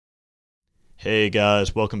Hey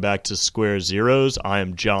guys, welcome back to Square Zeros. I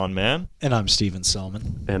am John Mann. And I'm Steven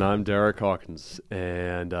Selman. And I'm Derek Hawkins.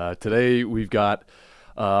 And today we've got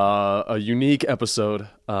a unique episode.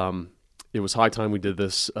 It was high time we did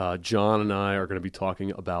this. John and I are going to be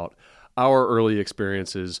talking about our early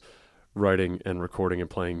experiences writing and recording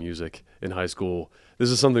and playing music in high school.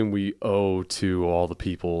 This is something we owe to all the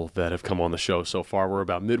people that have come on the show so far. We're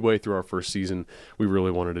about midway through our first season. We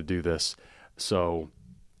really wanted to do this. So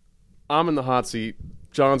I'm in the hot seat.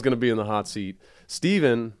 John's going to be in the hot seat.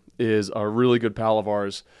 Steven is a really good pal of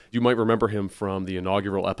ours. You might remember him from the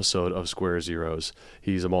inaugural episode of Square Zeros.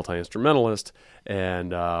 He's a multi-instrumentalist,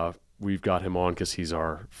 and we've got him on because he's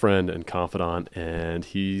our friend and confidant, and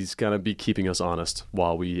he's going to be keeping us honest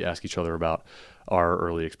while we ask each other about our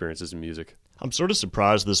early experiences in music. I'm sort of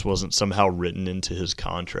surprised this wasn't somehow written into his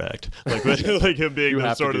contract, like him being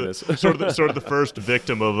sort of the first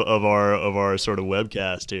victim of our sort of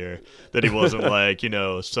webcast here. That he wasn't like,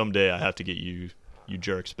 someday I have to get you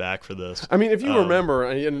jerks back for this. I mean, if you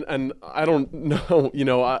remember, and I don't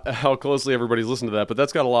know, how closely everybody's listened to that, but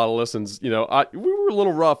that's got a lot of listens. We were a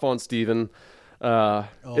little rough on Steven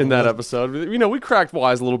in that episode. We cracked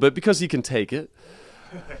wise a little bit because he can take it.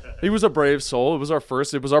 He was a brave soul. It was our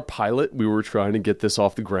pilot. We were trying to get this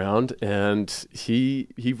off the ground, and he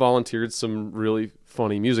volunteered some really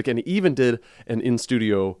funny music, and he even did an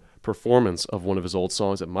in-studio performance of one of his old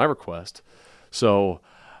songs at my request. So,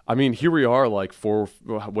 I mean, here we are, like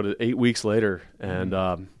 8 weeks later, and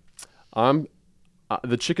the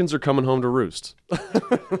chickens are coming home to roost.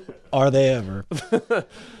 Are they ever?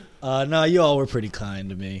 No, you all were pretty kind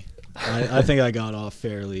to me. I think I got off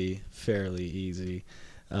fairly easy.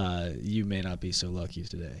 You may not be so lucky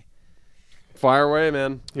today. Fire away,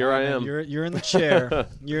 man. Here I am. You're in the chair.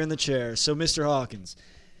 You're in the chair. So, Mr. Hawkins,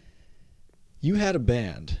 you had a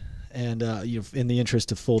band, and in the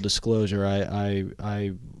interest of full disclosure,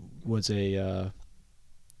 I was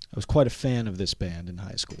quite a fan of this band in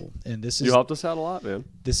high school, and you helped us out a lot, man.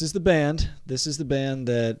 This is the band. This is the band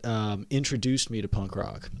that introduced me to punk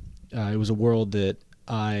rock. It was a world that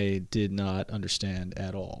I did not understand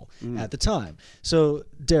at all at the time. So,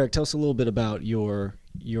 Derek, tell us a little bit about your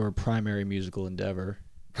primary musical endeavor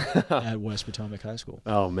at West Potomac High School.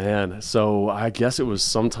 Oh, man. So I guess it was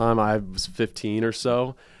sometime I was 15 or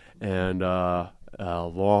so, and a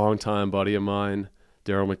long-time buddy of mine,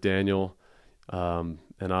 Daryl McDaniel,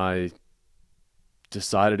 and I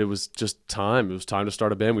decided it was just time. It was time to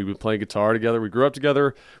start a band. We'd been playing guitar together. We grew up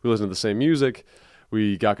together. We listened to the same music.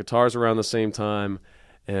 We got guitars around the same time,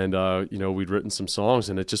 and we'd written some songs,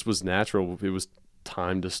 and it just was natural. It was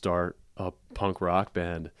time to start a punk rock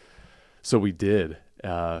band, so we did,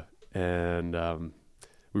 and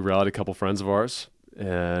we rallied a couple friends of ours,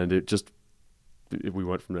 and we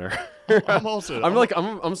went from there.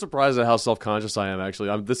 I'm surprised at how self-conscious I am. Actually,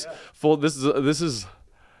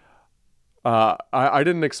 I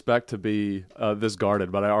didn't expect to be this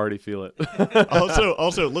guarded, but I already feel it.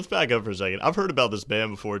 also, let's back up for a second. I've heard about this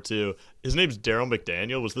band before too. His name's Daryl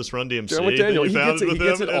McDaniel. Was this Run DMC? Daryl McDaniel. He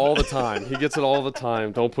gets it all the time. He gets it all the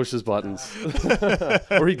time. Don't push his buttons.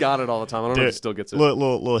 Or he got it all the time. I don't know if he still gets it.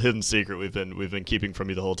 Little hidden secret we've been keeping from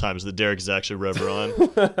you the whole time is that Derek is actually Rev Run,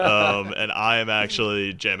 and I am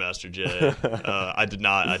actually Jam Master Jay. I did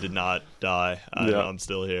not die. I'm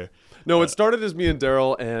still here. No, it started as me and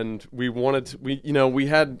Daryl, and we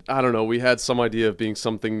had some idea of being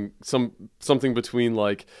something between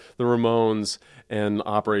like the Ramones and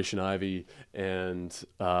Operation Ivy and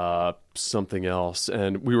something else.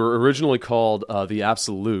 And we were originally called the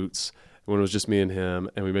Absolutes when it was just me and him,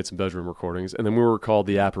 and we made some bedroom recordings. And then we were called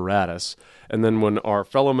the Apparatus. And then when our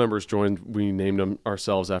fellow members joined, we named them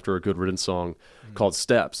ourselves after a Good Riddance song called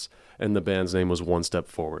Steps. And the band's name was One Step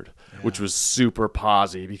Forward, which was super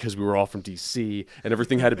posy because we were all from D.C. and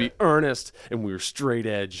everything had to be earnest, and we were straight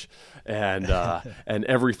edge, and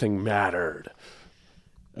everything mattered.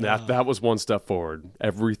 That was One Step Forward.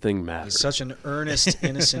 Everything mattered. Such an earnest,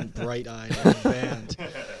 innocent, bright-eyed band.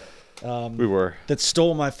 We were. That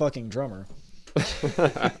stole my fucking drummer.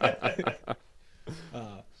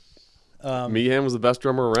 Meehan was the best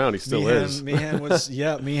drummer around. He still is.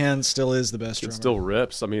 Meehan still is the best drummer. It still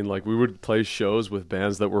rips. I mean, like, we would play shows with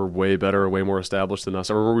bands that were way better, way more established than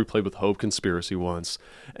us. I remember we played with Hope Conspiracy once,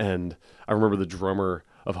 and I remember the drummer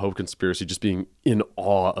of Hope Conspiracy just being in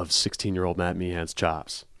awe of 16-year-old Matt Meehan's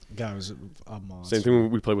chops. Guy was a monster. Same thing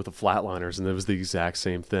when we played with the Flatliners, and it was the exact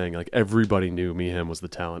same thing. Like, everybody knew Meehan was the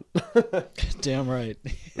talent. Damn right.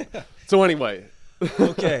 So anyway.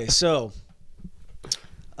 Okay, so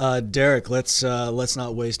Derek, let's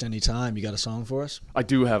not waste any time. You got a song for us? I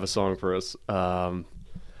do have a song for us.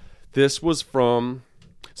 This was from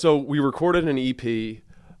So we recorded an EP,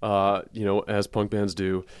 as punk bands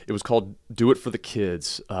do. It was called Do It For The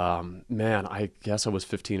Kids. Man, I guess I was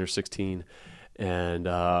 15 or 16. And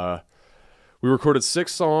we recorded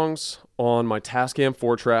 6 songs on my Tascam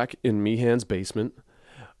 4-track in Meehan's basement.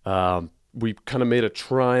 We kind of made a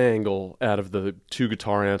triangle out of the 2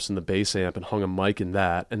 guitar amps and the bass amp and hung a mic in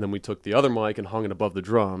that. And then we took the other mic and hung it above the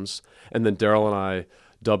drums. And then Daryl and I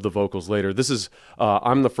dubbed the vocals later. This is,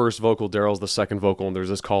 I'm the first vocal, Daryl's the second vocal, and there's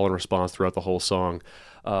this call and response throughout the whole song.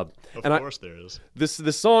 Of course there is. The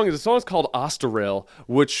song is called Osterrail,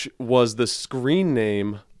 which was the screen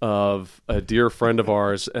name of a dear friend of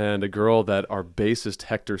ours and a girl that our bassist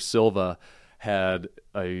Hector Silva had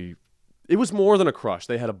it was more than a crush.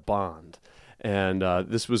 They had a bond. And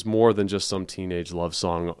this was more than just some teenage love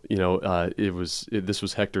song. This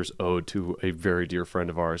was Hector's ode to a very dear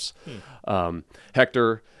friend of ours.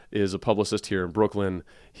 Hector is a publicist here in Brooklyn.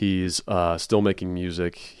 He's still making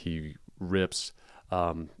music. He rips.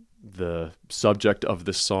 The subject of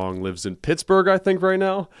this song lives in Pittsburgh, I think, right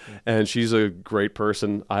now. And she's a great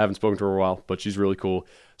person. I haven't spoken to her in a while, but she's really cool. The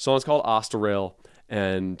song's called Osterrail.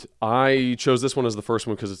 And I chose this one as the first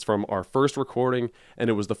one because it's from our first recording, and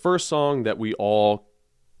it was the first song that we all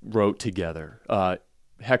wrote together.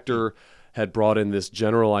 Hector had brought in this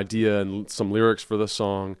general idea and some lyrics for the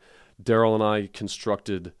song. Daryl and I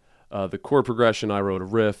constructed the chord progression. I wrote a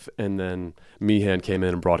riff, and then Meehan came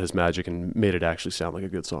in and brought his magic and made it actually sound like a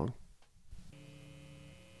good song.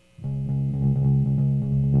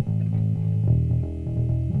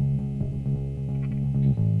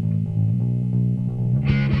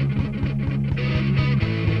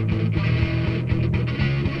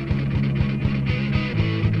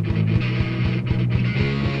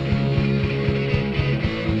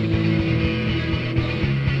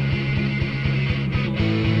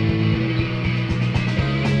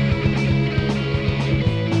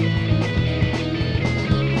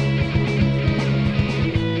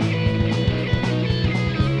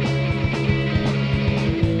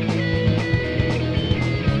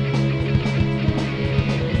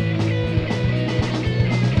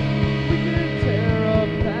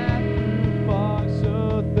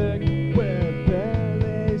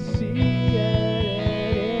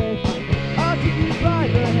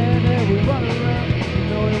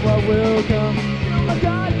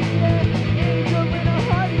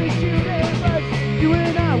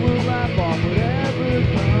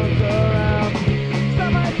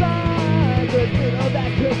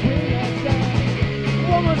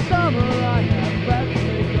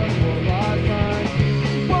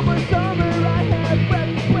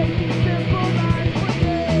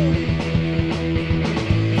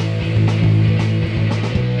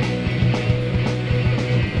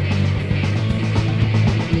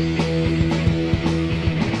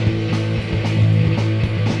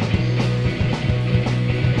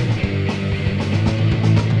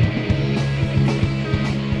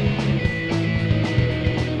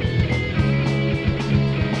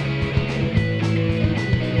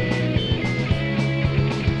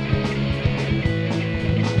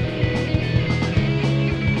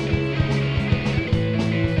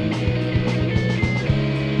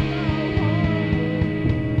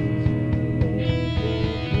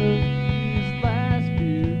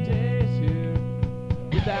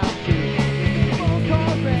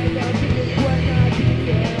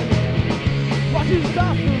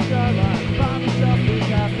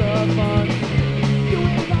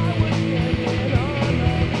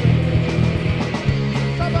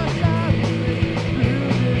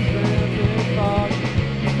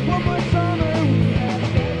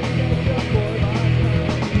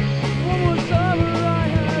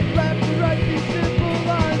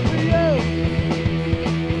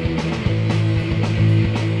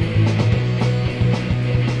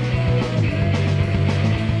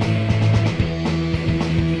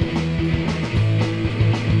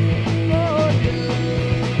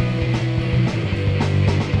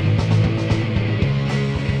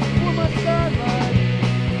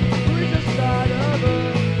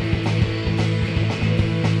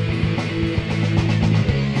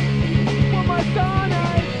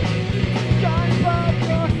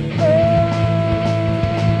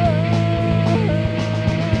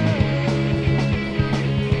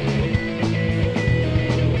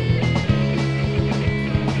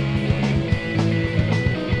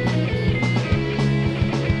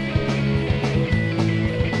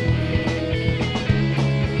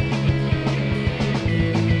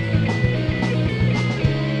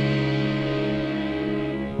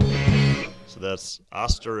 That's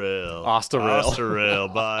Osterrail.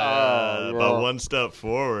 Osterrail by One Step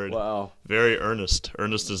Forward. Wow. Very earnest.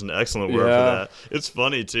 Earnest is an excellent word for that. It's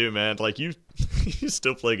funny too, man. Like you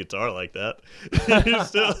still play guitar like that. You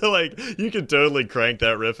still you can totally crank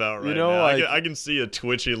that riff out right now. I can see a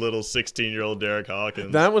twitchy little 16-year-old Derek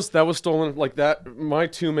Hawkins. That was stolen like that. My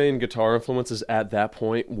two main guitar influences at that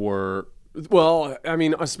point were, well, I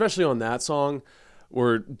mean, especially on that song,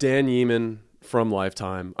 were Dan Yeeman from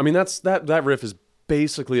Lifetime. I mean, that riff is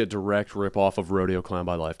basically a direct rip off of Rodeo Clown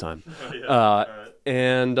by Lifetime.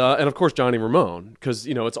 And of course Johnny Ramone, because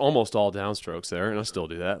it's almost all downstrokes there, and I still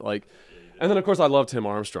do that. And then of course I love Tim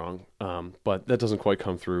Armstrong, but that doesn't quite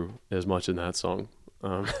come through as much in that song.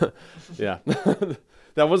 Yeah,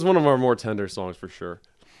 that was one of our more tender songs for sure.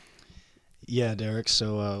 Yeah, Derek.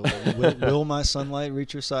 So will my sunlight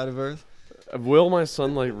reach your side of Earth? Will my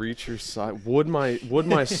sunlight reach your side? Would my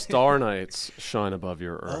star nights shine above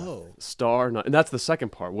your earth? Oh. Star night, and that's the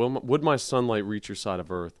second part. Would my sunlight reach your side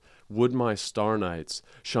of Earth? Would my star nights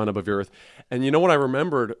shine above your earth? And you know what I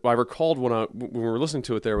recalled when we were listening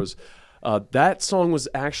to it, there was that song was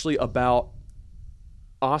actually about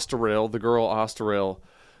Osterrail, the girl Osterrail,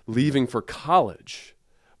 leaving for college.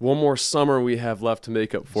 One more summer we have left to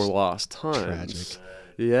make up for lost times. Tragic.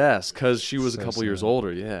 Yes, because she was a couple sad. years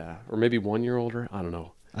older, yeah. Or maybe 1 year older, I don't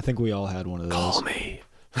know. I think we all had one of those. Call me.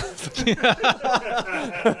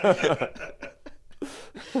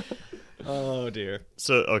 Oh dear.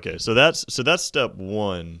 So that's step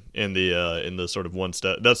one in the sort of one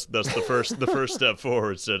step. That's the first step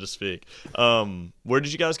forward, so to speak. Where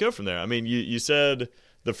did you guys go from there? I mean, you said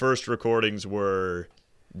the first recordings were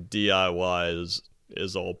DIY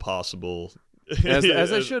is all possible. As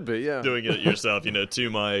they should be, yeah. Doing it yourself, 2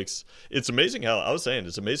 mics. It's amazing how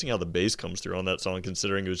the bass comes through on that song,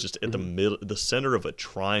 considering it was just at the middle, the center of a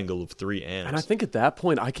triangle of 3 amps. And I think at that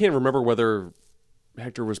point, I can't remember whether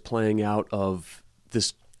Hector was playing out of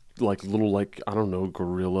this little I don't know,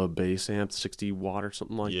 Gorilla bass amp, 60 watt or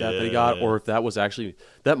something like that he got, or if that was actually,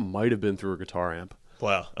 that might have been through a guitar amp.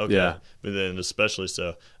 Wow. Okay. Yeah. But then especially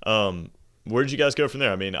so. Where did you guys go from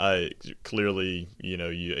there? I mean, I clearly,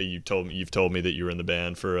 you've told me that you were in the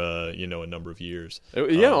band for a number of years.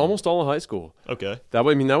 Almost all of high school. Okay. That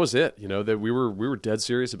way, I mean, that was it. That we were dead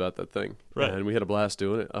serious about that thing, right? And we had a blast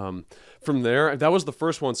doing it. From there, that was the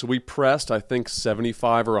first one. So we pressed, I think,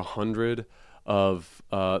 75 or 100 of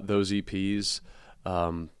those EPs.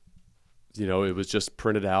 It was just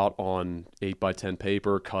printed out on 8x10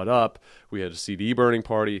 paper, cut up. We had a CD burning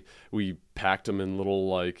party. We packed them in little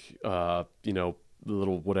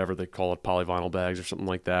little whatever they call it, polyvinyl bags or something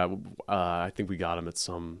like that. I think we got them at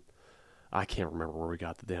I can't remember where we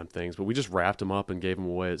got the damn things, but we just wrapped them up and gave them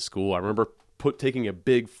away at school. I remember taking a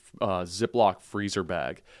big Ziploc freezer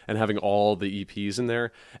bag and having all the EPs in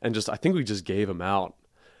there, and I think we just gave them out.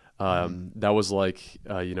 That was a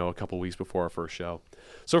couple weeks before our first show.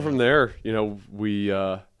 So from there, we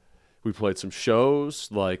played some shows.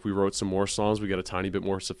 We wrote some more songs. We got a tiny bit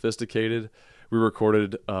more sophisticated. We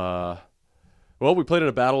recorded. We played in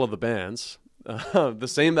a Battle of the Bands, the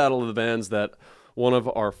same Battle of the Bands that one of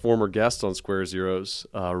our former guests on Square Zeros,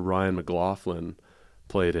 Ryan McLaughlin,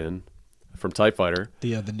 played in from Type Fighter.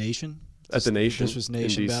 The Nation. At the Nation. This was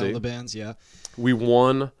Nation Battle of the Bands. Yeah. We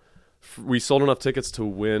won. We sold enough tickets to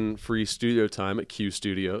win free studio time at Q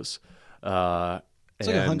Studios. It's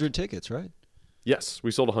 100 tickets, right? Yes, we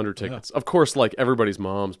sold 100 tickets. Yeah. Of course, everybody's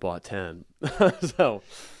moms bought 10. So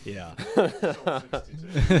yeah,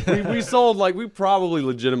 we sold we probably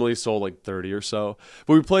legitimately sold 30 or so.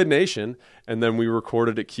 But we played Nation, and then we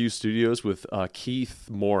recorded at Q Studios with Keith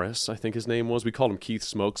Morris, I think his name was. We called him Keith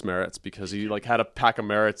Smokes Merritts because he had a pack of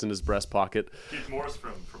Merritts in his breast pocket. Keith Morris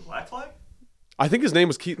from Black Flag? I think his name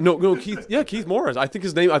was Keith. No, Keith. Yeah, Keith Morris. I think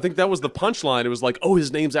that was the punchline. It was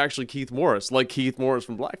his name's actually Keith Morris, like Keith Morris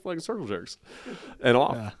from Black Flag and Circle Jerks, and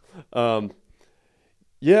off.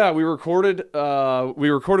 Yeah. We recorded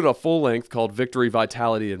a full length called Victory,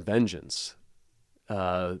 Vitality, and Vengeance.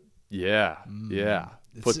 Yeah.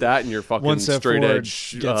 Put that in your fucking straight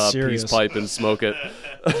edge peace pipe and smoke it.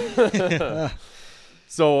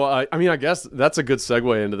 So I guess that's a good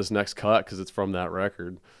segue into this next cut because it's from that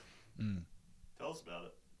record. Tell us about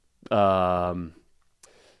it.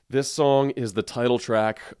 This song is the title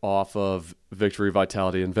track off of Victory,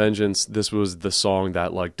 Vitality, and Vengeance. This was the song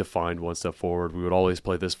that defined One Step Forward. We would always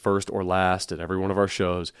play this first or last at every one of our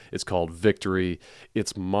shows. It's called Victory.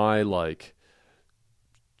 It's my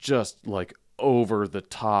over the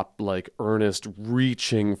top, like earnest,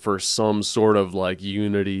 reaching for some sort of like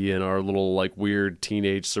unity in our little like weird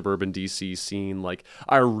teenage suburban DC scene. Like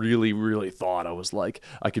I really, really thought I was like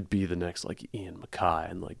I could be the next like Ian MacKaye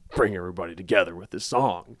and like bring everybody together with this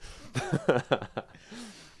song.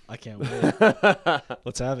 I can't wait.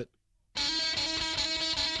 Let's have it.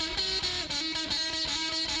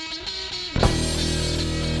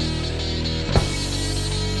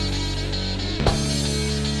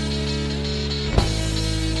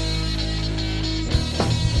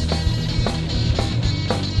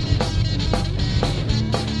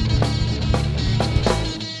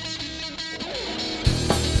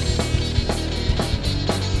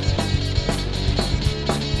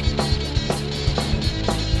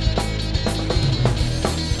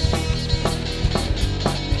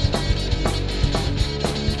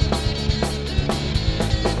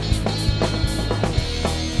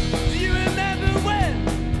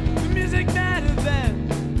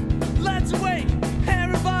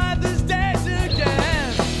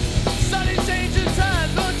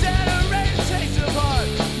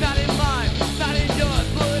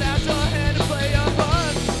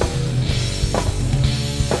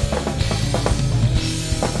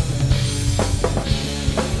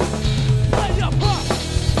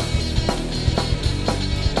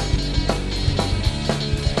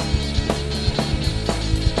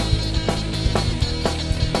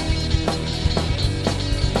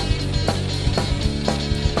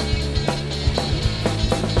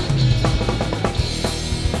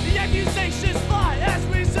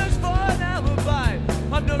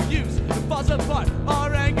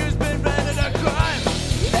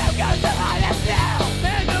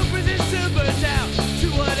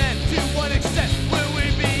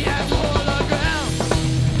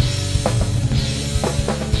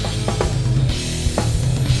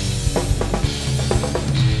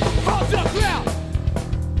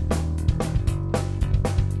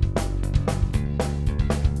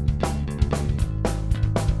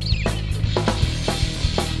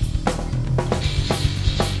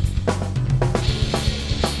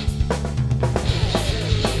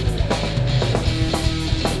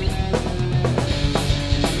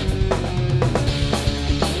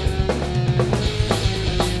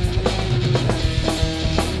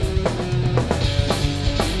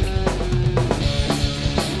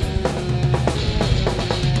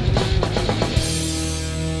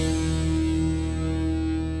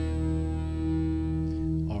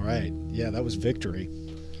 That was victory.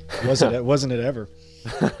 Wasn't it ever?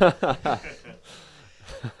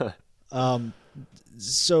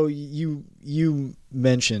 So you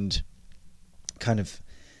mentioned kind of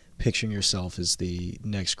picturing yourself as the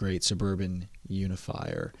next great suburban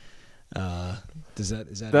unifier. Is that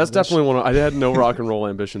that's English? Definitely one. I had no rock and roll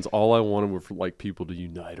ambitions. All I wanted were for like people to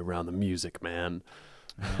unite around the music, man.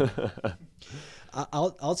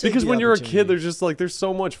 I'll take because the when you're a opportunity. kid, there's just like there's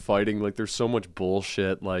so much fighting, like there's so much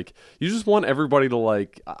bullshit. Like you just want everybody to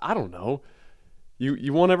like I don't know.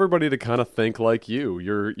 You want everybody to kind of think like you.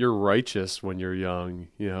 You're righteous when you're young,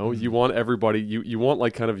 you know. Mm-hmm. You want everybody. You want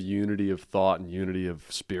like kind of unity of thought and unity of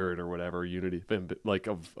spirit or whatever. Unity like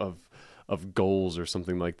of goals or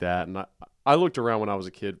something like that. And I looked around when I was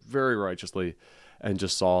a kid very righteously, and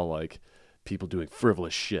just saw like people doing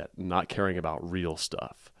frivolous shit and not caring about real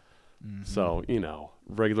stuff. Mm-hmm. So, you know,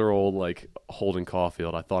 regular old like Holden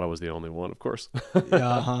Caulfield. I thought I was the only one, of course.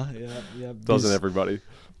 Yeah. Doesn't everybody?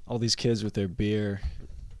 All these kids with their beer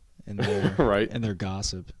and their right and their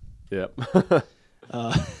gossip. Yep.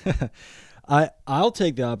 I'll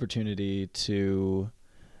take the opportunity to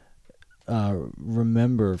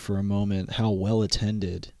remember for a moment how well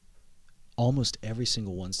attended almost every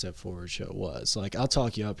single One Step Forward show was. Like, I'll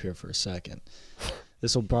talk you up here for a second.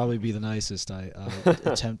 This will probably be the nicest I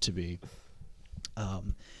attempt to be.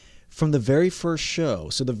 From the very first show,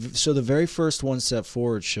 so the very first One Step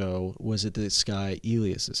Forward show was at this guy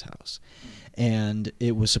Elias's house, and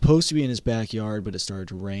it was supposed to be in his backyard, but it started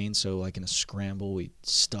to rain. So, like in a scramble, we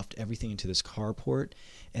stuffed everything into this carport,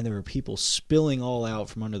 and there were people spilling all out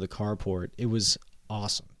from under the carport. It was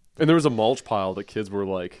awesome. And there was a mulch pile that kids were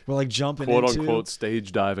like jumping quote into. unquote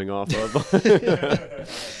stage diving off of.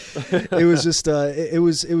 It was just it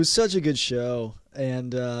was such a good show,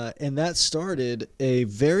 and that started a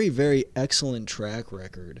very, very excellent track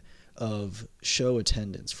record of show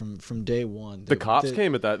attendance from day one. The cops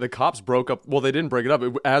came at that. The cops broke up. Well, they didn't break it up.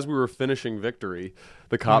 As we were finishing Victory,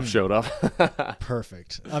 the cops showed up.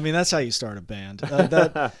 Perfect. I mean, that's how you start a band.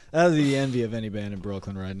 That is the envy of any band in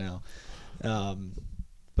Brooklyn right now.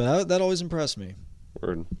 But that always impressed me.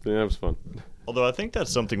 Word. Yeah, it was fun. Although I think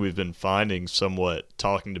that's something we've been finding somewhat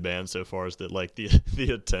talking to bands so far is that like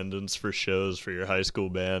the attendance for shows for your high school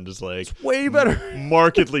band is like it's way better,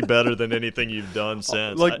 markedly better than anything you've done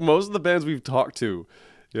since. Like most of the bands we've talked to,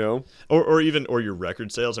 you know, or your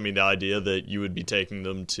record sales. I mean, the idea that you would be taking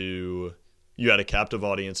them to, you had a captive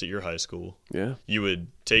audience at your high school. Yeah, you would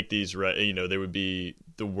take these, you know, they would be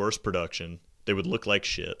the worst production. They would look like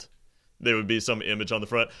shit. There would be some image on the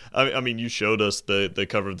front. I mean, you showed us the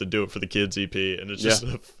cover of the Do It for the Kids EP, and it's just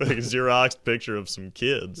a Xerox picture of some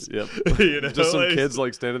kids. Yep. You know, just some kids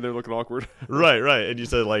like standing there looking awkward. Right. And you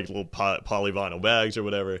said like little polyvinyl bags or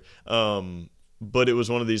whatever. But it was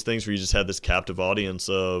one of these things where you just had this captive audience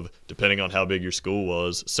of, depending on how big your school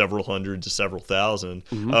was, several hundred to several thousand.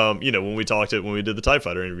 Mm-hmm. You know, when we did the TIE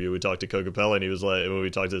Fighter interview, we talked to Kokopelli, and he was like, when we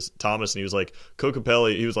talked to Thomas, and he was like,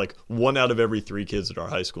 Kokopelli, he was like, 1 out of every 3 kids at our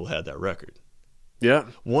high school had that record. Yeah,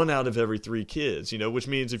 1 out of every 3 kids, you know, which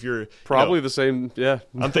means if you're probably the same. Yeah,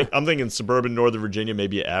 I'm thinking suburban Northern Virginia,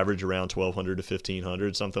 maybe average around 1,200 to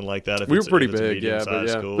 1,500, something like that. If we were pretty if it's big,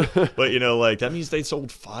 school. But you know, like that means they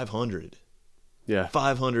sold 500. Yeah,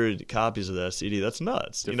 500 copies of that CD. That's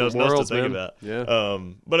nuts. Different you know, it's worlds, nuts to think man. about.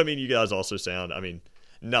 Yeah. But I mean, you guys also sound. I mean,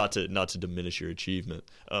 not to diminish your achievement,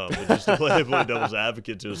 but just to play devil's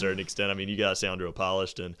advocate to a certain extent. I mean, you guys sound real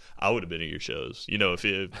polished, and I would have been at your shows. You know, if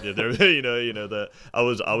there, you know that I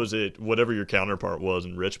was at whatever your counterpart was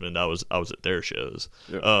in Richmond. I was at their shows.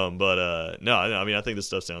 Yeah. No, I mean, I think this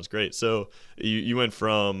stuff sounds great. So you went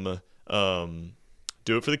from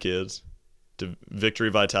Do It for the Kids to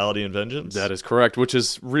Victory, Vitality, and Vengeance? That is correct, which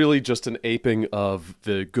is really just an aping of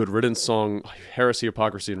the Good Riddance song Heresy,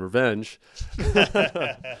 Hypocrisy, and Revenge.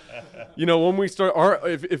 You know, when we start,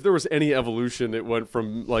 if there was any evolution, it went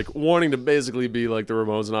from like wanting to basically be like the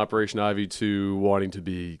Ramones and Operation Ivy to wanting to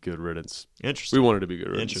be Good Riddance. Interesting. We wanted to be Good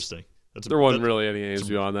Riddance. Interesting. There wasn't really any aims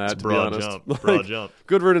beyond that, to be honest. Broad jump.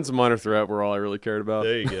 Good Riddance and Minor Threat were all I really cared about.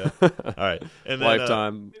 There you go. All right. And then,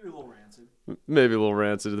 Lifetime. Maybe a little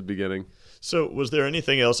rancid at the beginning. So was there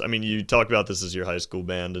anything else? I mean, you talk about this as your high school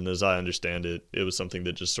band, and as I understand it, it was something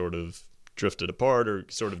that just sort of drifted apart or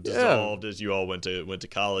sort of dissolved as you all went to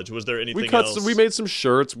college. Was there anything else? We made some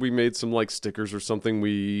shirts. We made some like stickers or something.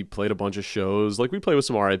 We played a bunch of shows. Like we played with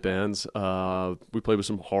some alright bands. We played with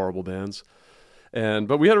some horrible bands.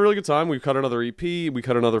 But we had a really good time. We cut another EP. We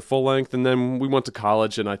cut another full length, and then we went to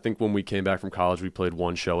college. And I think when we came back from college, we played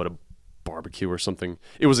one show at a barbecue or something.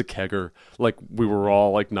 It was a kegger. Like we were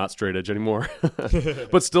all like not straight edge anymore,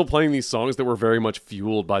 but still playing these songs that were very much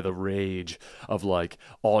fueled by the rage of like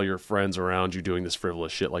all your friends around you doing this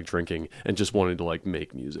frivolous shit like drinking and just wanting to like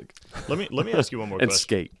make music. Let me ask you one more and question.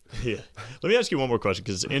 Skate. Yeah. Let me ask you one more question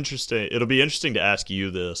because it's interesting. It'll be interesting to ask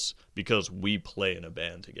you this because we play in a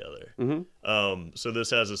band together. Mm-hmm. So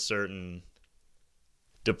this has a certain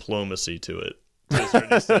diplomacy to it, to a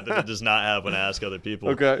certain extent that it does not have when I ask other people.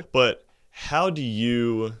 Okay. But how do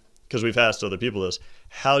you, because we've asked other people this,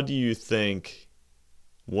 how do you think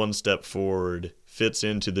One Step Forward fits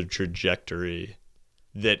into the trajectory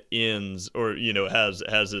that ends or, you know, has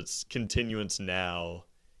its continuance now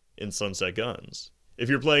in Sunset Guns? If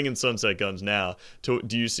you're playing in Sunset Guns now,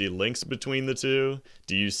 do you see links between the two?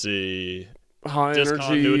 Do you see high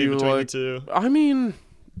discontinuity energy between the two? I mean,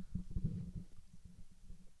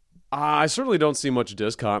 I certainly don't see much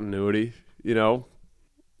discontinuity, you know.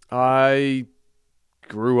 I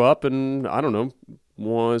grew up and, I don't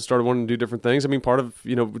know, started wanting to do different things. I mean, part of,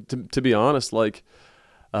 you know, to be honest, like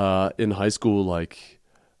in high school, like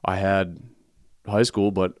I had high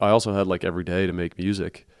school, but I also had like every day to make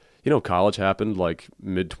music. You know, college happened, like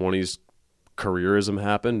mid-20s careerism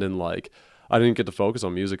happened, and like I didn't get to focus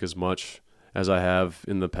on music as much as I have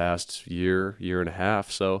in the past year and a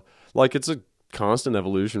half. So like it's a constant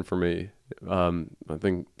evolution for me. I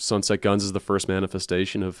think Sunset Guns is the first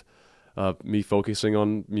manifestation of me focusing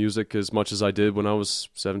on music as much as I did when I was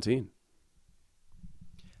 17.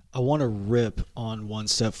 I want to rip on One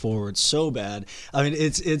Step Forward so bad. I mean,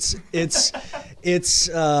 it's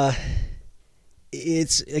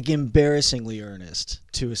like embarrassingly earnest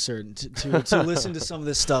to a certain to listen to some of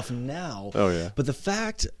this stuff now. Oh yeah. But the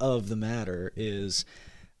fact of the matter is,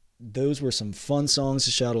 those were some fun songs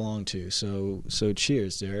to shout along to. So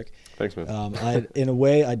cheers, Derek. Thanks, man. In a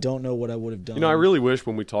way, I don't know what I would have done. You know, I really wish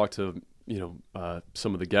when we talk to, you know,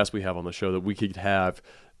 some of the guests we have on the show that we could have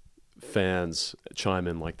fans chime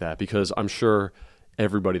in like that, because I'm sure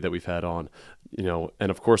everybody that we've had on, you know,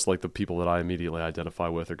 and of course, like the people that I immediately identify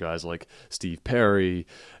with are guys like Steve Perry,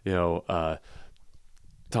 you know,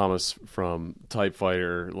 Thomas from Type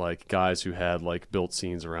Fighter, like guys who had like built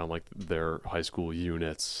scenes around like their high school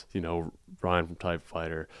units, you know, Ryan from Type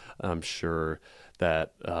Fighter. I'm sure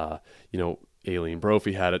that, you know, Aileen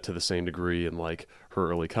Brophy had it to the same degree, and like her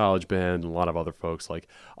early college band, and a lot of other folks. Like,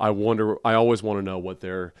 I always want to know what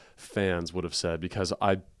their fans would have said, because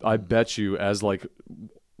I bet you, as like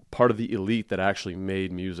part of the elite that actually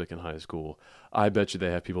made music in high school, I bet you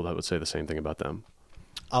they have people that would say the same thing about them.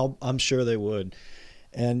 I'm sure they would.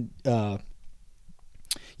 And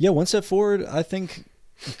one step forward, I think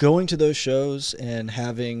going to those shows and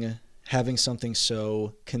having something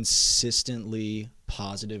so consistently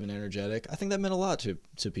positive and energetic, I think that meant a lot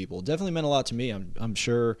to people. Definitely meant a lot to me. I'm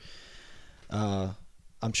sure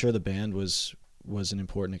the band was an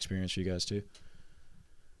important experience for you guys too.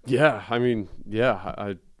 Yeah, I mean,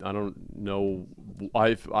 I don't know.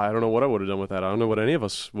 I don't know what I would have done with that. I don't know what any of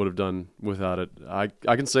us would have done without it.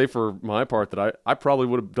 I can say for my part that I probably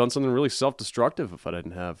would have done something really self-destructive if I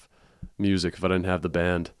didn't have music, if I didn't have the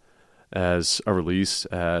band as a release,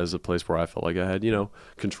 as a place where I felt like I had,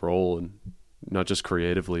 control, and not just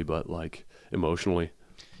creatively, but like emotionally.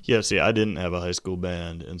 Yeah, see, I didn't have a high school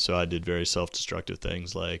band, and so I did very self-destructive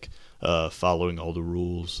things like following all the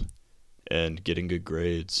rules and getting good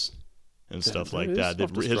grades and stuff like that.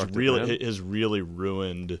 It has really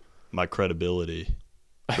ruined my credibility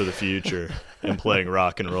for the future in playing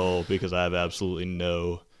rock and roll, because I have absolutely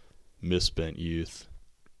no misspent youth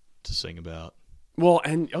to sing about. Well,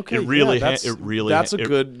 and okay,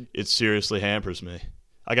 it seriously hampers me.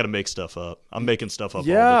 I got to make stuff up. I'm making stuff up all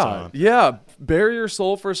the time. Yeah. Bare your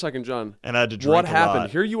soul for a second, John. And I had to drink What a happened?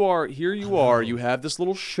 lot. Here you are. You have this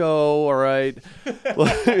little show, all right?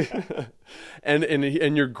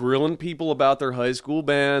 and you're grilling people about their high school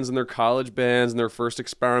bands and their college bands and their first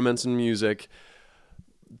experiments in music.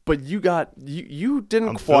 But you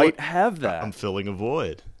didn't quite have that. I'm filling a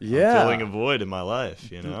void. Yeah. I'm filling a void in my life,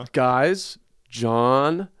 Guys,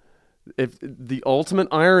 John, if the ultimate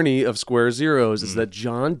irony of Square Zeros is that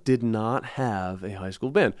John did not have a high school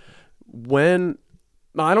band. I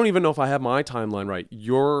don't even know if I have my timeline right.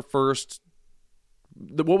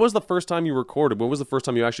 What was the first time you recorded? What was the first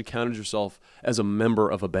time you actually counted yourself as a member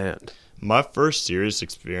of a band? My first serious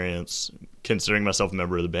experience considering myself a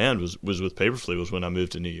member of the band was with Paperfleet, was when I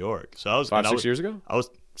moved to New York. So I was 6 years ago? I was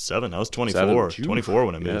 7. I was 24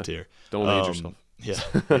 when I moved here. Don't age yourself. Yeah,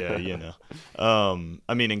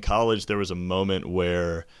 I mean, in college there was a moment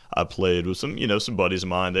where I played with some buddies of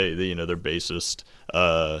mine. They their bassist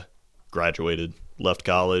graduated, left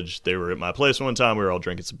college. They were at my place one time. We were all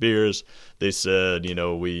drinking some beers. They said,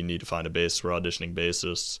 we need to find a bassist. We're auditioning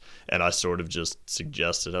bassists, and I sort of just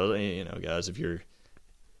suggested, I was, guys, if you're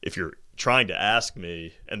trying to ask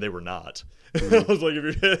me, and they were not. I was like,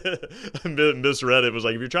 I misread it. It was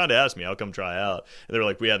like, if you're trying to ask me, I'll come try out. And they were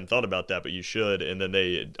like, we hadn't thought about that, but you should. And then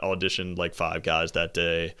they auditioned like 5 guys that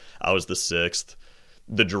day. I was the 6th.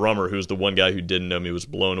 The drummer, who's the one guy who didn't know me, was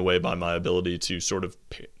blown away by my ability to sort of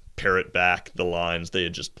parrot back the lines they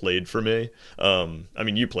had just played for me. I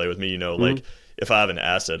mean, you play with me, like if I have an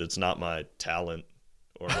asset, it's not my talent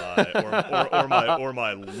or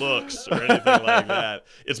my looks or anything like that.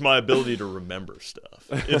 It's my ability to remember stuff.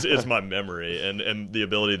 It's my memory and the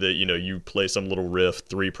ability that you play some little riff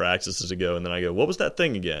 3 practices ago, and then I go, what was that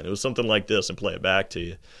thing again? It was something like this, and play it back to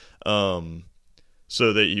you.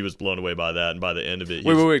 So that he was blown away by that, and by the end of it,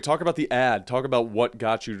 wait. Talk about the ad. Talk about what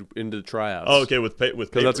got you into the tryouts. Oh, okay, with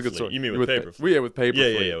Paperfleet. That's a good story. You mean with Paperfleet? Yeah, with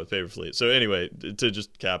Paperfleet. Yeah, with Paperfleet. So anyway, to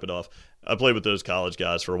just cap it off, I played with those college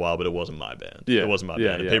guys for a while, but it wasn't my band. Yeah, it wasn't my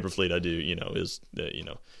band. And Paperfleet, I do, is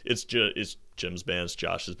it's Jim's band, it's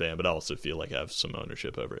Josh's band, but I also feel like I have some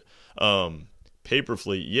ownership over it.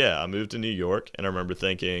 Paperfleet, I moved to New York, and I remember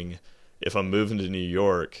thinking, if I'm moving to New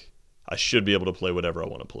York, I should be able to play whatever I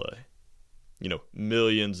want to play.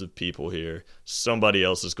 Millions of people here. Somebody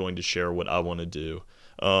else is going to share what I want to do.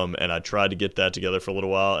 And I tried to get that together for a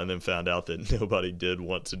little while, and then found out that nobody did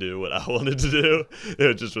want to do what I wanted to do.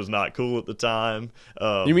 It just was not cool at the time.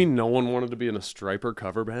 You mean no one wanted to be in a Striper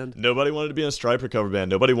cover band? Nobody wanted to be in a Striper cover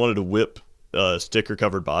band. Nobody wanted to whip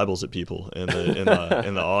sticker-covered Bibles at people in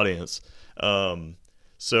the audience.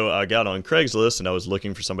 So I got on Craigslist, and I was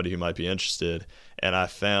looking for somebody who might be interested, and I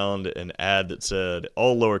found an ad that said,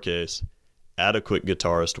 all lowercase, adequate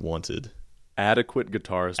guitarist wanted. Adequate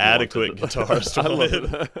guitarist wanted.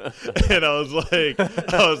 And I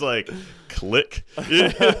was like, click.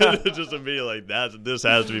 Just immediately like, these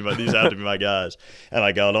have to be my guys. And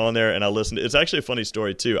I got on there and I listened. It's actually a funny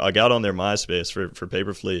story too. I got on their MySpace for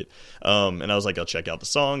Paperfleet, and I was like, I'll check out the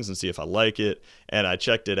songs and see if I like it. And I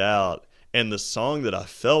checked it out, and the song that I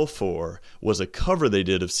fell for was a cover they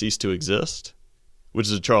did of Cease to Exist, which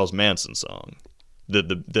is a Charles Manson song that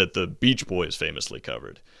the Beach Boys famously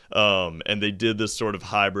covered. And they did this sort of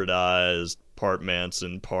hybridized, part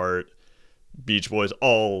Manson, part Beach Boys,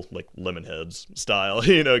 all like Lemonheads style,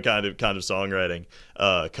 kind of songwriting,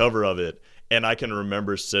 cover of it. And I can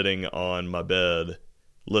remember sitting on my bed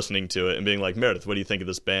listening to it and being like, Meredith, what do you think of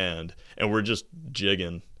this band? And we're just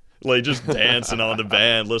jigging, like just dancing on the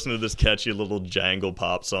band, listening to this catchy little jangle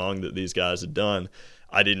pop song that these guys had done.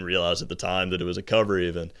 I didn't realize at the time that it was a cover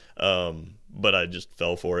even, but I just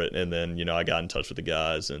fell for it. And then, I got in touch with the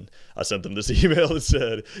guys and I sent them this email that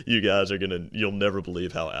said, you guys you'll never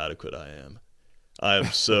believe how adequate I am.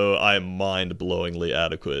 I am mind-blowingly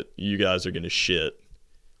adequate. You guys are going to shit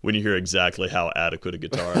when you hear exactly how adequate a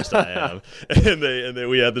guitarist I am. And then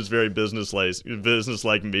we had this very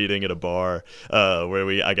business-like meeting at a bar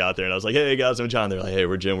where I got there and I was like, hey guys, I'm John. They're like, hey,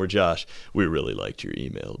 we're Jim, we're Josh. We really liked your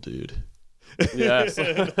email, dude. Yes.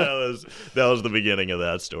 that was the beginning of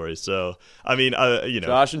that story. So, I mean,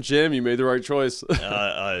 Josh and Jim, you made the right choice.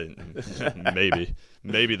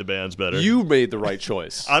 Maybe the band's better. You made the right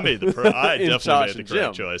choice. I definitely made the correct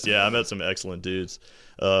Jim. choice. Yeah, I met some excellent dudes.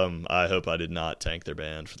 I hope I did not tank their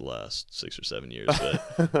band for the last 6 or 7 years,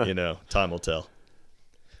 but time will tell.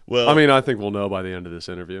 Well, I mean, I think we'll know by the end of this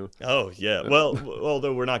interview. Oh yeah. Well,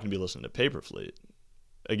 although we're not going to be listening to Paper Fleet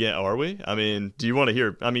again, are we? I mean, do you want to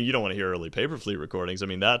hear? I mean, you don't want to hear early Paper Fleet recordings. I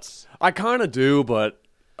mean, that's. I kind of do, but.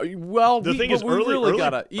 Well, the thing is,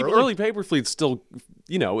 early Paper Fleet's still,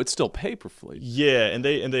 it's still Paper Fleet. Yeah, and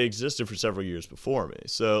they existed for several years before me.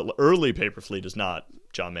 So early Paper Fleet is not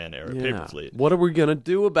John Mann era Paper Fleet. What are we gonna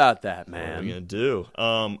do about that, man? What are we gonna do?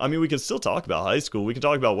 I mean, we can still talk about high school. We can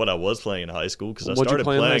talk about what I was playing in high school because I started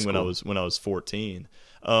playing when I was 14.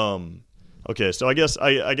 Okay, so I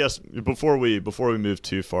guess before we move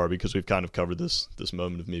too far, because we've kind of covered this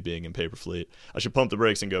moment of me being in Paper Fleet, I should pump the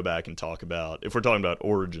brakes and go back and talk about, if we're talking about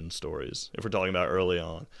origin stories, if we're talking about early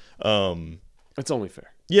on. It's only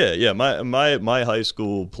fair. Yeah. My high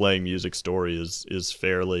school playing music story is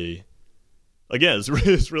fairly, again,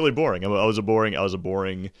 it's really boring. I was a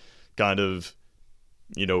boring kind of,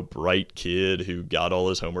 bright kid who got all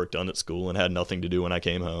his homework done at school and had nothing to do when I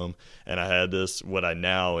came home. And I had this, what I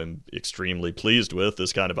now am extremely pleased with,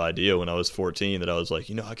 this kind of idea when I was 14 that I was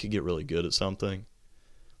like, I could get really good at something.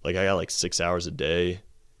 Like I got like 6 hours a day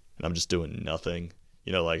and I'm just doing nothing.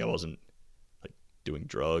 Like I wasn't like doing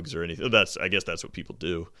drugs or anything. I guess that's what people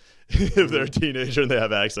do if they're a teenager and they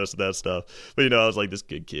have access to that stuff. But I was like this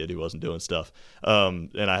good kid who wasn't doing stuff.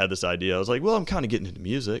 And I had this idea. I was like, well, I'm kind of getting into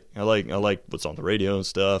music. I like what's on the radio and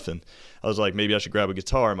stuff. And I was like, maybe I should grab a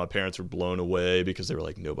guitar. And my parents were blown away because they were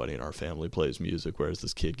like, nobody in our family plays music. Where is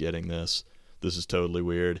this kid getting this? This is totally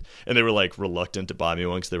weird. And they were like reluctant to buy me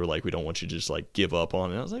one because they were like, we don't want you to just like give up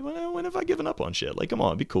on it. And I was like, well, when have I given up on shit? Like, come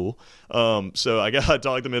on, be cool. So I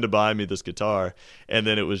talked them into buying me this guitar. And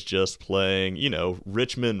then it was just playing,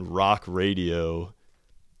 Richmond rock radio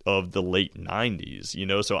of the late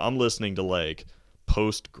 90s, so I'm listening to like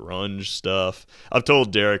post-grunge stuff. I've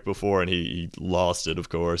told Derek before, and he lost it, of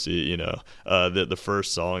course. The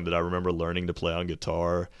first song that I remember learning to play on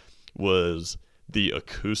guitar was the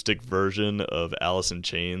acoustic version of Alice in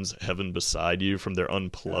Chains' Heaven Beside You from their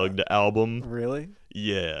Unplugged album. Really?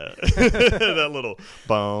 Yeah. That little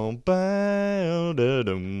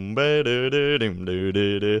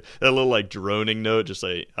that little like droning note, just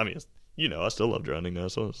like, I mean, I still love droning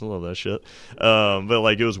notes, so I still love that shit. But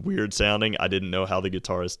like it was weird sounding. I didn't know how the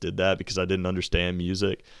guitarist did that because I didn't understand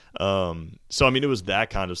music. So I mean, it was that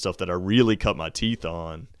kind of stuff that I really cut my teeth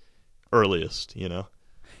on earliest,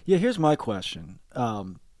 Yeah, here's my question.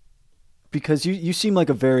 Because you seem like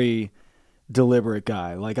a very deliberate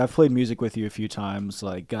guy. Like I've played music with you a few times,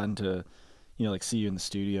 like gotten to, like see you in the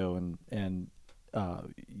studio and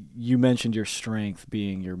you mentioned your strength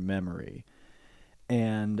being your memory.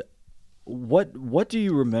 And what do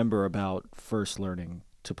you remember about first learning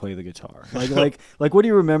to play the guitar? Like what do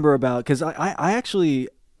you remember about, cuz I actually,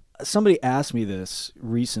 somebody asked me this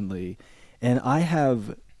recently and I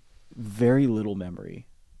have very little memory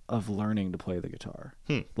of learning to play the guitar.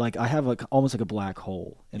 Like I have like almost like a black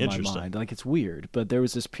hole in my mind. Like it's weird, but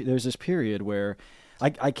there's this period where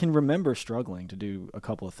I can remember struggling to do a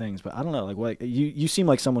couple of things, but I don't know. Like what you seem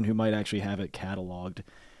like someone who might actually have it cataloged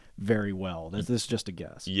very well. This is just a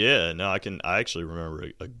guess. Yeah, no, I actually remember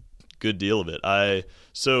a good deal of it.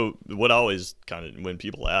 So what I always kind of, when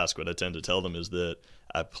people ask, what I tend to tell them is that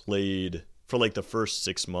I played for like the first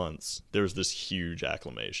 6 months. There was this huge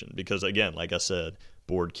acclimation because, again, like I said,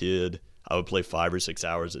 bored kid. I would play 5 or 6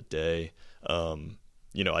 hours a day. I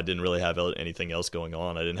didn't really have anything else going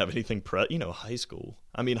on. I didn't have anything high school.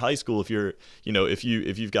 I mean, high school, if you're, if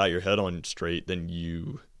you've got your head on straight, then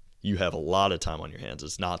you have a lot of time on your hands.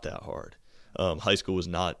 It's not that hard. High school was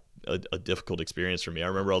not a difficult experience for me. I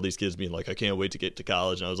remember all these kids being like, I can't wait to get to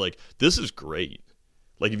college. And I was like, this is great.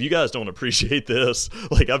 Like, if you guys don't appreciate this,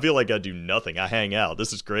 like, I feel like I do nothing. I hang out.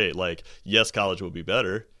 This is great. Like, yes, college will be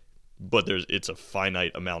better, but it's a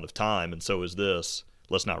finite amount of time, and so is this.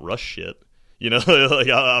 Let's not rush shit. You know, like,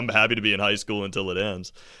 I'm happy to be in high school until it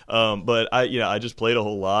ends. But I just played a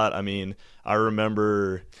whole lot. I mean, I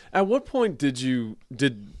remember. At what point did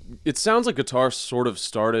it sounds like guitar sort of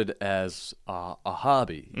started as a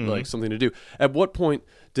hobby, like something to do. At what point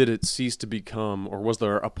did it cease to become, or was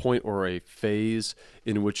there a point or a phase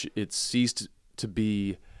in which it ceased to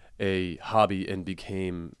be a hobby and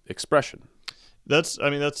became expression? That's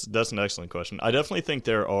an excellent question. I definitely think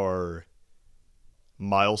there are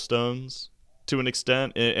milestones to an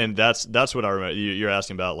extent, and that's what I remember. You're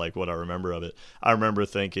asking about like what I remember of it. I remember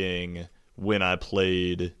thinking when I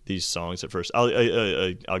played these songs at first.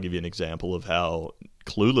 I'll give you an example of how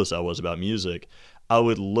clueless I was about music. I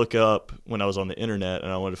would look up when I was on the internet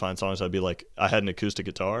and I wanted to find songs. I'd be like, I had an acoustic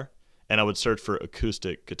guitar, and I would search for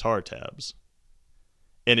acoustic guitar tabs,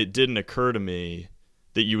 and it didn't occur to me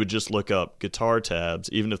that you would just look up guitar tabs,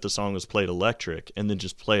 even if the song was played electric, and then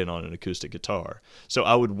just play it on an acoustic guitar. So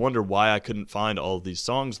I would wonder why I couldn't find all of these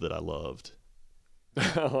songs that I loved.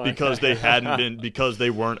 Because they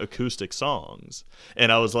weren't acoustic songs.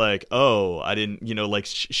 And I was like, oh, I didn't, like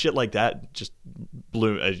shit like that just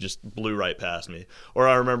blew right past me. Or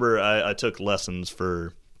I remember I took lessons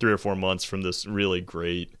for 3 or 4 months from this really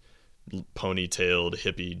great ponytailed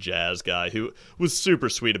hippie jazz guy who was super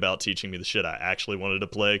sweet about teaching me the shit I actually wanted to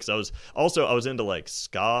play, because I was into like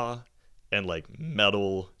ska and like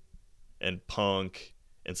metal and punk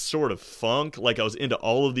and sort of funk. Like, I was into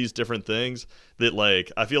all of these different things that,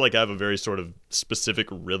 like, I feel like I have a very sort of specific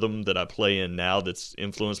rhythm that I play in now that's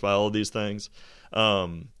influenced by all of these things. But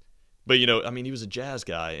I mean, he was a jazz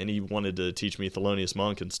guy and he wanted to teach me Thelonious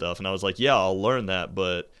Monk and stuff, and I was like, yeah, I'll learn that,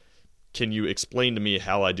 but can you explain to me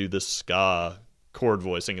how I do this ska chord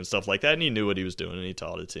voicing and stuff like that? And he knew what he was doing, and he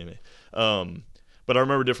taught it to me. But I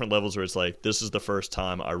remember different levels where it's like, this is the first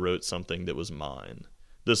time I wrote something that was mine.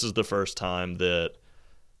 This is the first time that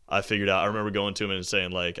I figured out. I remember going to him and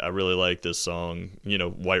saying, like, I really like this song,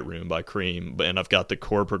 White Room by Cream, and I've got the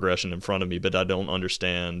chord progression in front of me, but I don't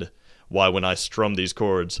understand why when I strum these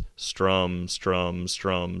chords, strum, strum,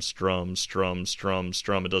 strum, strum, strum, strum,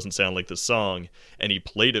 strum, it doesn't sound like this song. And he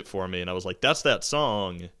played it for me, and I was like, that's that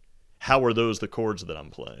song. How are those the chords that I'm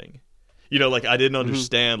playing? Like, I didn't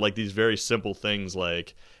understand, like, these very simple things,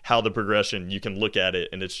 like how the progression, you can look at it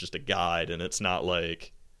and it's just a guide, and it's not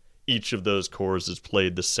like each of those chords is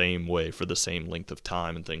played the same way for the same length of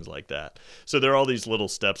time and things like that. So there are all these little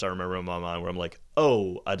steps I remember in my mind where I'm like,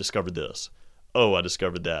 oh, I discovered this. Oh, I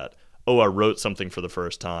discovered that. Oh, I wrote something for the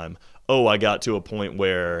first time. Oh, I got to a point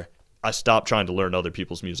where I stopped trying to learn other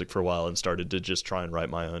people's music for a while and started to just try and write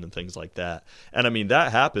my own and things like that. And I mean,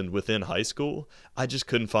 that happened within high school. I just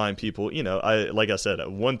couldn't find people, like I said,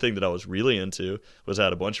 one thing that I was really into was I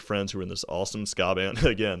had a bunch of friends who were in this awesome ska band.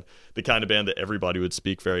 Again, the kind of band that everybody would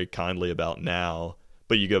speak very kindly about now,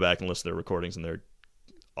 but you go back and listen to their recordings and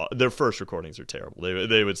their first recordings are terrible.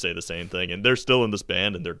 They would say the same thing, and they're still in this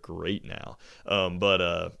band and they're great now.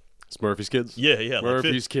 It's Murphy's Kids? Yeah.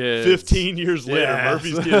 Murphy's Kids. 15 years later,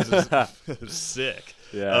 Murphy's Kids is sick.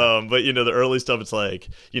 Yeah. But, the early stuff, it's like,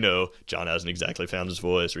 John hasn't exactly found his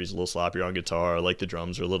voice, or he's a little sloppier on guitar, like the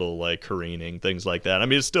drums are a little, like, careening, things like that. I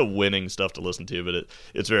mean, it's still winning stuff to listen to, but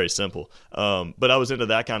it's very simple. But I was into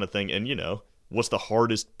that kind of thing, and, what's the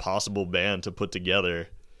hardest possible band to put together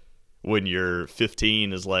when you're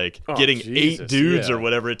 15 is, like, getting Jesus, 8 dudes or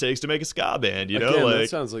whatever it takes to make a ska band, Again, Like, that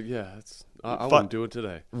sounds like, I wouldn't do it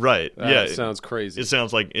today. Right. That sounds crazy. It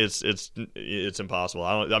sounds like it's impossible.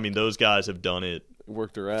 I mean, those guys have done it,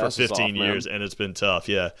 worked their asses for 15 years, and it's been tough.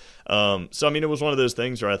 Yeah. So I mean, it was one of those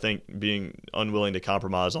things where I think being unwilling to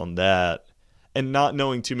compromise on that, and not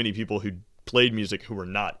knowing too many people who played music who were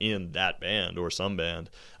not in that band or some band,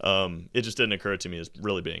 it just didn't occur to me as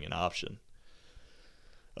really being an option.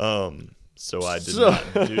 So I did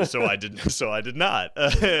not,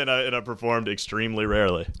 and I performed extremely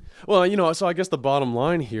rarely. Well, so I guess the bottom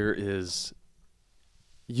line here is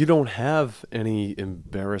you don't have any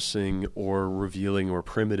embarrassing or revealing or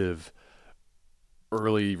primitive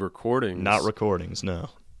early recordings. Not recordings,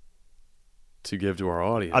 no. To give to our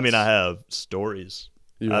audience. I mean, I have stories.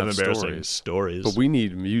 I have embarrassing stories. But we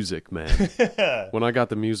need music, man. When I got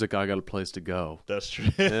the music, I got a place to go. That's true.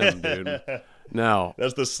 Damn, dude. Now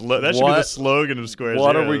that should be the slogan of Square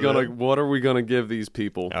What Zero. What are we gonna give these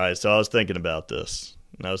people? All right, so I was thinking about this,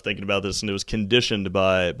 and it was conditioned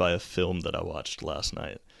by a film that I watched last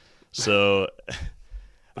night. So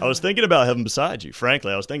I was thinking about Heaven Beside You.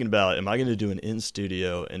 Frankly, I was thinking about, am I going to do an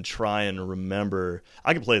in-studio and try and remember?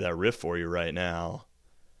 I can play that riff for you right now,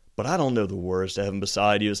 but I don't know the words to Heaven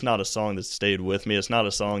Beside You. It's not a song that stayed with me. It's not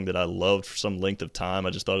a song that I loved for some length of time. I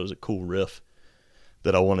just thought it was a cool riff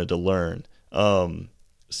that I wanted to learn.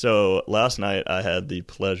 So last night I had the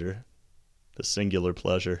singular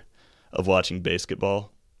pleasure of watching BASEketball.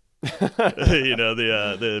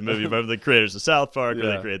 The movie, remember the creators of South Park,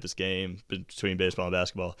 where they create this game between baseball and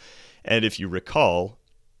basketball. And if you recall,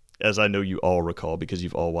 as I know you all recall because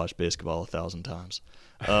you've all watched BASEketball 1,000 times,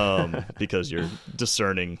 because you're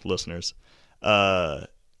discerning listeners,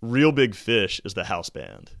 Real Big Fish is the house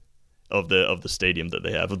band of the stadium that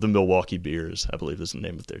they have, of the Milwaukee Beers, I believe is the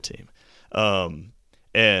name of their team.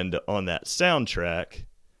 And on that soundtrack,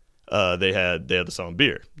 they had the song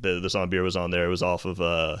Beer. The song Beer was on there. It was off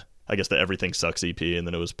of I guess the Everything Sucks EP, and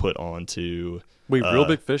then it was put on to... Wait, Real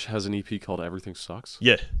Big Fish has an EP called Everything Sucks?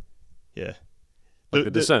 Yeah. Like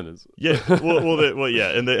the Descendants. Yeah.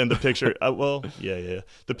 Yeah. And the picture...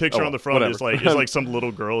 The picture on the front is like some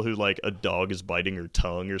little girl who, like, a dog is biting her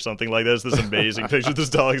tongue or something like that. It's this amazing picture of this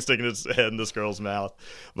dog sticking its head in this girl's mouth.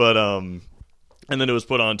 But... And then it was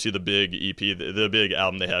put onto the big EP, the big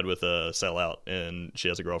album they had with Sell Out, and She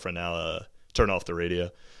Has a Girlfriend Now, Turn Off the Radio.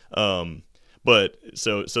 But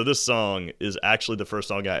so this song is actually the first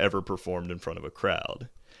song I ever performed in front of a crowd.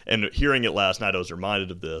 And hearing it last night, I was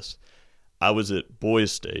reminded of this. I was at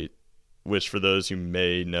Boys State, which for those who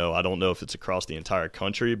may know, I don't know if it's across the entire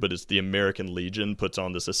country, but it's the American Legion puts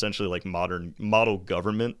on this essentially like modern model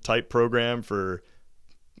government type program for,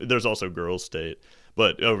 there's also Girls State,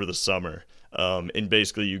 but over the summer. And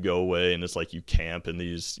basically you go away and it's like you camp in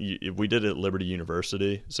these, we did it at Liberty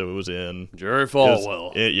University. So it was in Jerry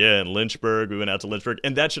Falwell. In Lynchburg. We went out to Lynchburg.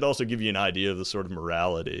 And that should also give you an idea of the sort of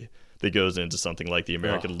morality that goes into something like the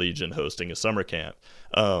American Legion hosting a summer camp.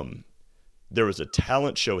 There was a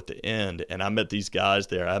talent show at the end, and I met these guys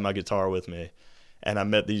there. I had my guitar with me, and I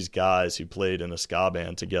met these guys who played in a ska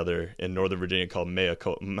band together in Northern Virginia called Mea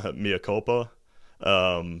Culpa.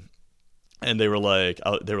 And they were like,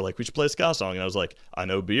 we should play a ska song. And I was like, I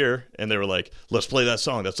know Beer. And they were like, let's play that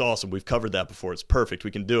song. That's awesome. We've covered that before. It's perfect. We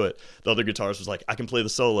can do it. The other guitarist was like, I can play the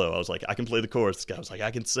solo. I was like, I can play the chorus. This guy was like, I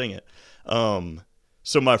can sing it.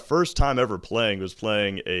 So my first time ever playing was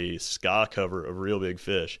playing a ska cover of Real Big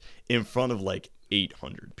Fish in front of like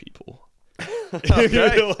 800 people.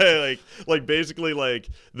 like basically like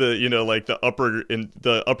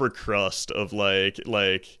the upper crust of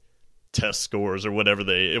like test scores or whatever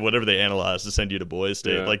they analyze to send you to Boys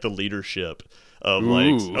State, like the leadership of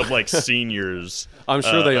like seniors. I'm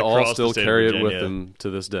sure they all still carry it with them to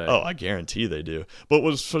this day. Oh, I guarantee they do. But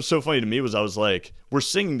what was so funny to me was I was like, we're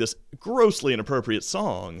singing this grossly inappropriate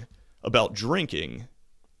song about drinking,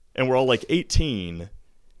 and we're all like 18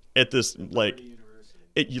 at this like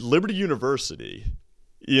at Liberty University.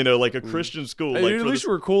 You know, like a Christian school. Hey, like at least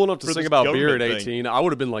you were cool enough to sing about beer at 18. I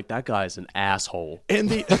would have been like, that guy's an asshole.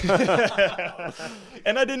 And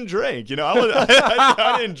and I didn't drink. You know,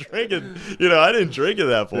 I didn't drink it. You know, I didn't drink at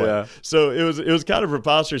that point. Yeah. So it was kind of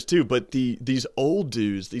preposterous too. But these old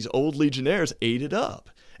dudes, these old Legionnaires, ate it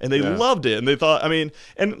up. And they loved it. And they thought, I mean,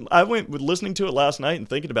 and I went with listening to it last night and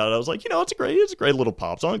thinking about it. I was like, you know, it's a great little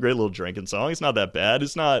pop song, a great little drinking song. It's not that bad.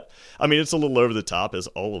 It's not, I mean, it's a little over the top as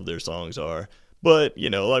all of their songs are. But, you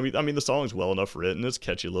know, I mean, the song's well enough written. It's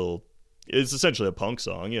catchy little, it's essentially a punk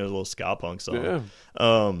song, you know, a little ska punk song. Yeah.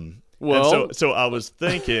 So I was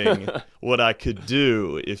thinking what I could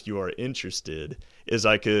do, if you are interested, is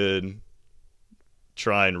I could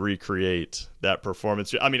try and recreate that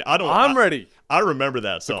performance. I mean, I'm ready. I remember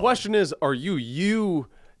that song. The question is, are you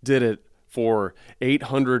did it for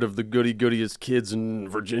 800 of the goodiest kids in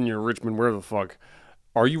Virginia, Richmond, wherever the fuck.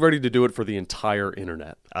 Are you ready to do it for the entire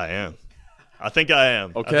internet? I am. I think I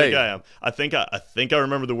am. Okay. I think I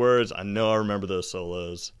remember the words. I know I remember those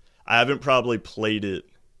solos. I haven't probably played it.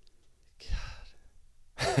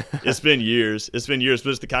 God. It's been years. But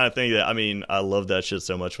it's the kind of thing that, I mean, I loved that shit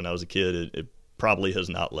so much when I was a kid. It probably has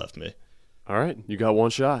not left me. All right. You got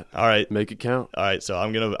one shot. All right. Make it count. All right. So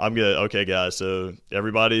I'm gonna okay, guys. So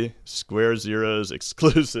everybody, Square Zero's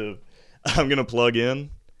exclusive. I'm going to plug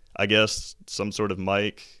in, I guess, some sort of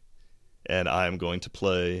mic. And I'm going to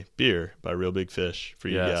play Beer by Real Big Fish for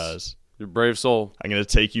you guys. You're a brave soul. I'm going to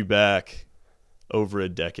take you back over a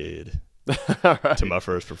decade to my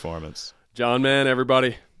first performance. John Mann,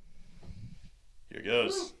 everybody. Here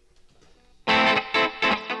goes.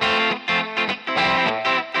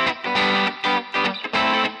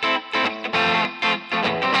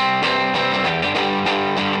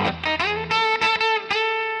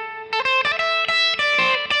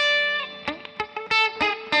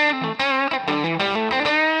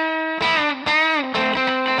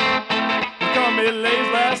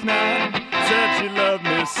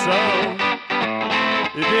 so.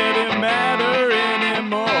 It didn't matter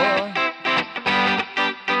anymore.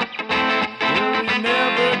 We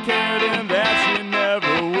never cared and that she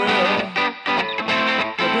never will.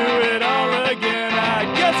 To do it all again, I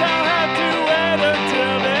guess I'll have to wait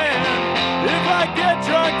until then. If I get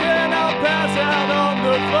drunk then I'll pass out on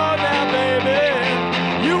the floor now, baby.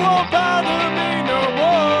 You won't bother me no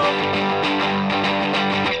more.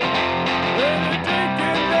 When you're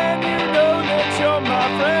drinking then you know that you're my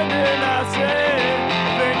friend, and I say,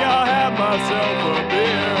 think I'll have myself a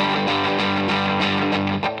beer.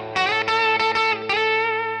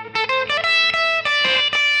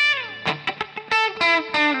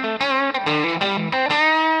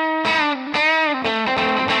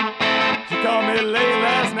 She called me late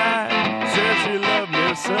last night, said she loved me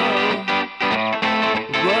so,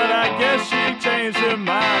 but I guess she changed her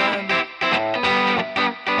mind.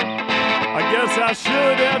 I guess I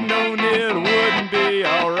should have known it wouldn't be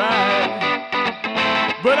alright,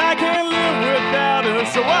 but I can't live without her,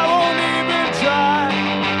 so I won't even try.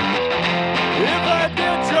 If I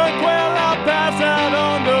get drunk, well, I'll pass out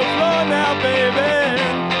on the floor now, baby.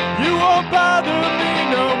 You won't bother me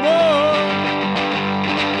no more.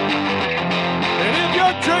 And if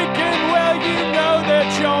you're drinking, well, you know that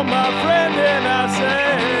you're my friend, and I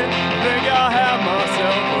say, think I'll have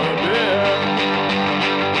myself a beer.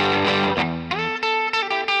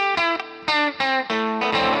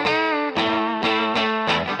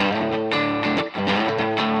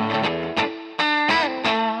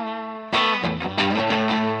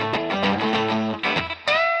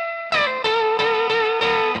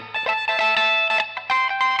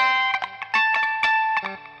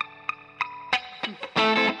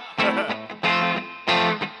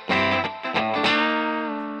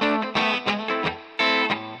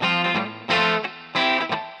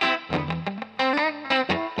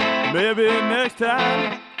 Maybe next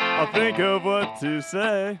time I'll think of what to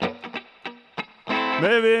say.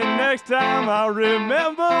 Maybe next time I'll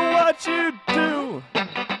remember what you do.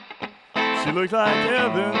 She looks like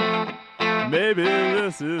heaven, maybe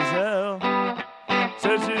this is hell.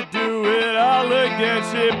 Said she'd do it all again,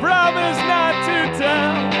 she promised not to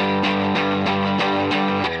tell.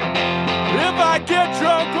 If I get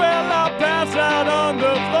drunk, well, I'll pass out on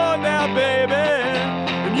the floor now, baby,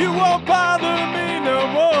 and you won't bother me no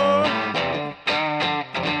more.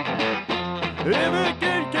 If it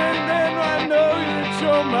can, then I know that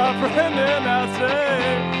you're my friend, and I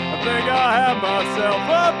say, I think I'll have myself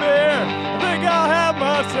a beer. I think I'll have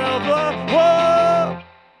myself a whoa,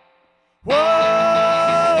 whoa,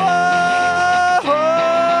 whoa,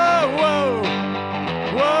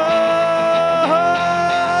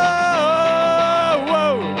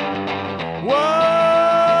 whoa, whoa,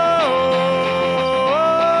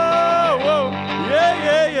 whoa, yeah,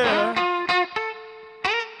 yeah, yeah.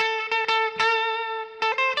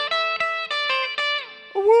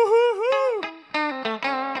 Woo-hoo-hoo.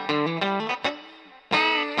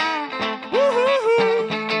 Woo-hoo-hoo.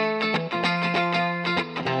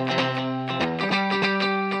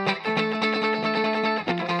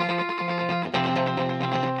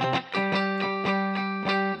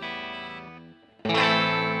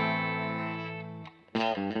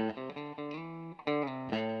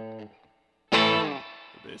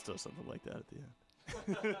 The bass does something like that at the end.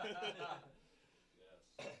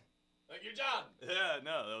 Thank you, John. Yeah,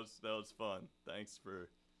 no, that was fun. Thanks for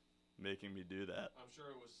making me do that. I'm sure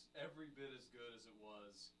it was every bit as good as it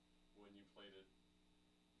was when you played it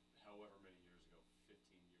however many years ago,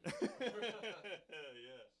 15 years ago.